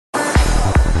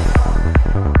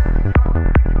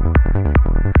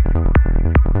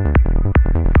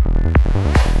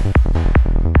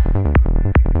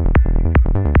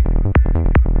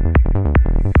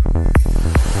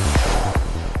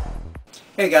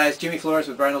Hey guys, Jimmy Flores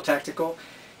with Rhino Tactical.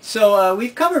 So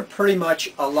we've covered pretty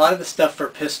much a lot of the stuff for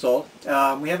pistol.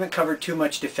 We haven't covered too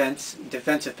much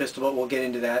defensive pistol, but we'll get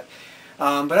into that.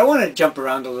 But I want to jump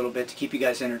around a little bit to keep you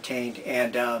guys entertained,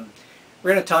 and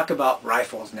we're going to talk about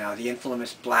rifles now, the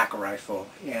infamous black rifle,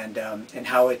 and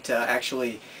how it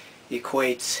actually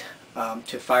equates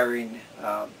to firing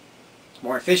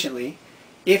more efficiently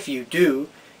if you do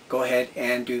go ahead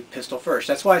and do pistol first.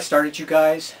 That's why I started you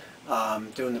guys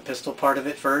doing the pistol part of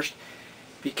it first,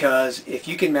 because if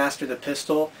you can master the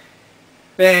pistol,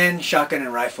 then shotgun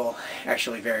and rifle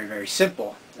actually very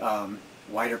simple.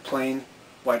 Wider plane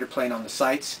on the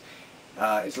sights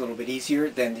is a little bit easier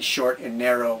than the short and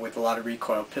narrow with a lot of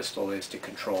recoil pistol is to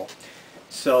control.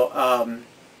 So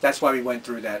that's why we went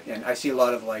through that, and I see a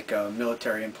lot of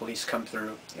military and police come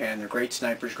through, and they're great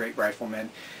snipers, great riflemen,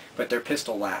 but their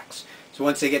pistol lacks. So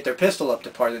once they get their pistol up to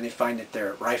par, then they find that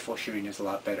their rifle shooting is a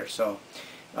lot better. So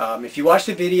if you watch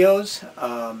the videos,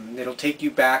 it'll take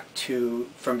you back to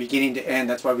from beginning to end.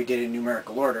 That's why we did it in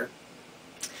numerical order.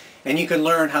 And you can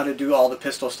learn how to do all the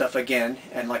pistol stuff again.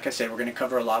 And like I said, we're going to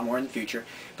cover a lot more in the future.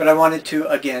 But I wanted to,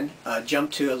 again,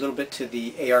 jump to a little bit to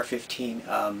the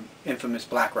AR-15 infamous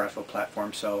black rifle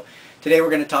platform. So today we're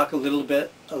going to talk a little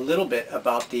bit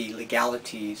about the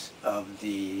legalities of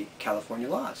the California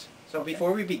laws. So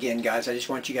before we begin, guys, I just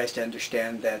want you guys to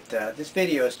understand that this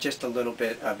video is just a little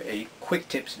bit of a quick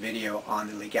tips video on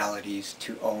the legalities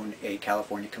to own a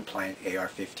California compliant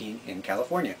AR-15 in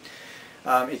California.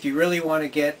 If you really want to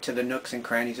get to the nooks and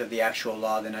crannies of the actual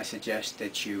law, then I suggest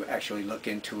that you actually look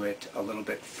into it a little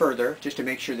bit further, just to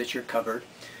make sure that you're covered,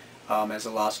 as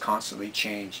the laws constantly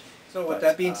change. So with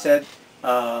that being said,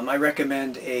 I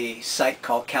recommend a site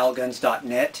called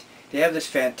calguns.net. They have this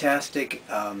fantastic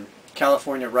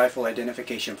California rifle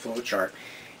identification flowchart,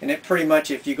 and it pretty much,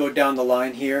 if you go down the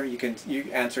line here, you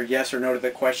answer yes or no to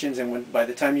the questions, and by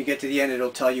the time you get to the end,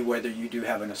 it'll tell you whether you do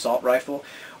have an assault rifle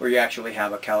or you actually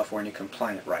have a California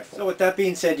compliant rifle. So with that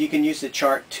being said, you can use the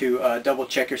chart to double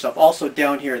check yourself. Also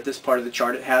down here at this part of the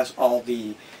chart, it has all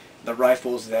the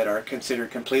rifles that are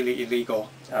considered completely illegal,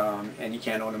 and you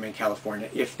can't own them in California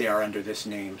if they are under this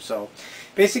name. So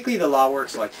basically the law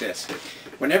works like this.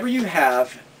 Whenever you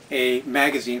have a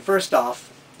magazine, first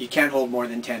off, you can't hold more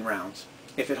than 10 rounds.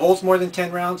 If it holds more than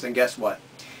 10 rounds, then guess what?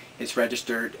 It's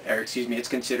registered, or excuse me, it's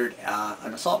considered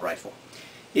an assault rifle.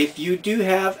 If you do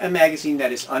have a magazine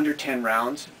that is under 10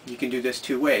 rounds, you can do this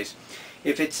two ways.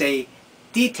 If it's a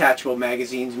detachable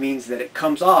magazine, means that it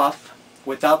comes off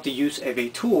without the use of a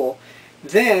tool,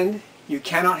 then you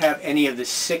cannot have any of the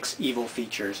 6 evil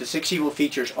features. The 6 evil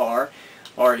features are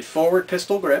a forward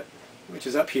pistol grip, which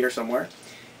is up here somewhere,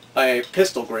 a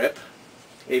pistol grip,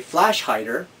 a flash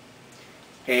hider,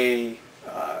 a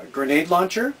grenade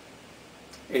launcher,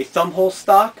 a thumbhole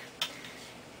stock,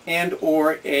 and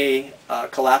or a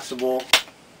collapsible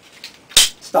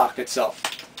stock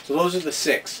itself. So those are the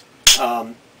 6.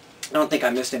 I don't think I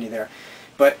missed any there.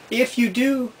 But if you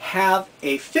do have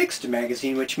a fixed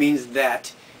magazine, which means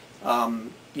that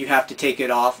you have to take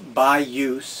it off by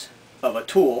use of a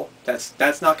tool,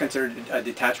 that's not considered a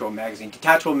detachable magazine.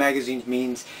 Detachable magazines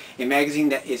means a magazine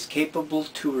that is capable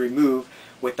to remove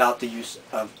without the use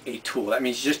of a tool. That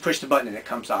means you just push the button and it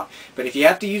comes off. But if you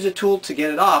have to use a tool to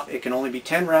get it off, it can only be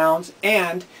 10 rounds,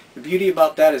 and the beauty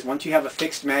about that is once you have a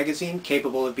fixed magazine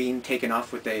capable of being taken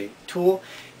off with a tool,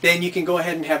 then you can go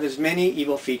ahead and have as many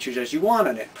evil features as you want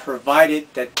on it, provided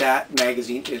that that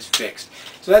magazine is fixed.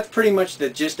 So that's pretty much the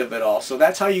gist of it all. So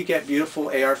that's how you get beautiful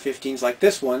AR-15s like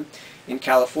this one in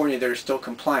California that are still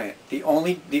compliant. The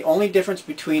only difference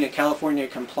between a California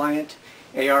compliant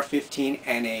AR-15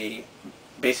 and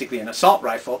basically an assault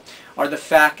rifle are the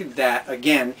fact that,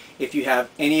 again, if you have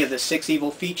any of the 6 evil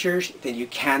features, then you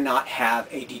cannot have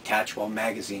a detachable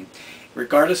magazine.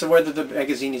 Regardless of whether the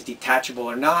magazine is detachable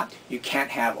or not, you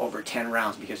can't have over 10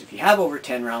 rounds, because if you have over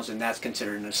 10 rounds, then that's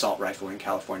considered an assault rifle in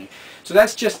California. So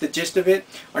that's just the gist of it.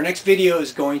 Our next video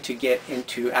is going to get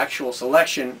into actual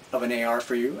selection of an AR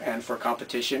for you, and for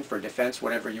competition, for defense,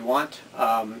 whatever you want,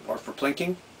 or for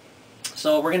plinking.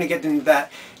 So we're going to get into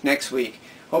that next week.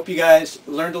 Hope you guys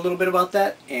learned a little bit about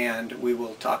that, and we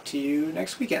will talk to you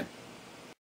next weekend.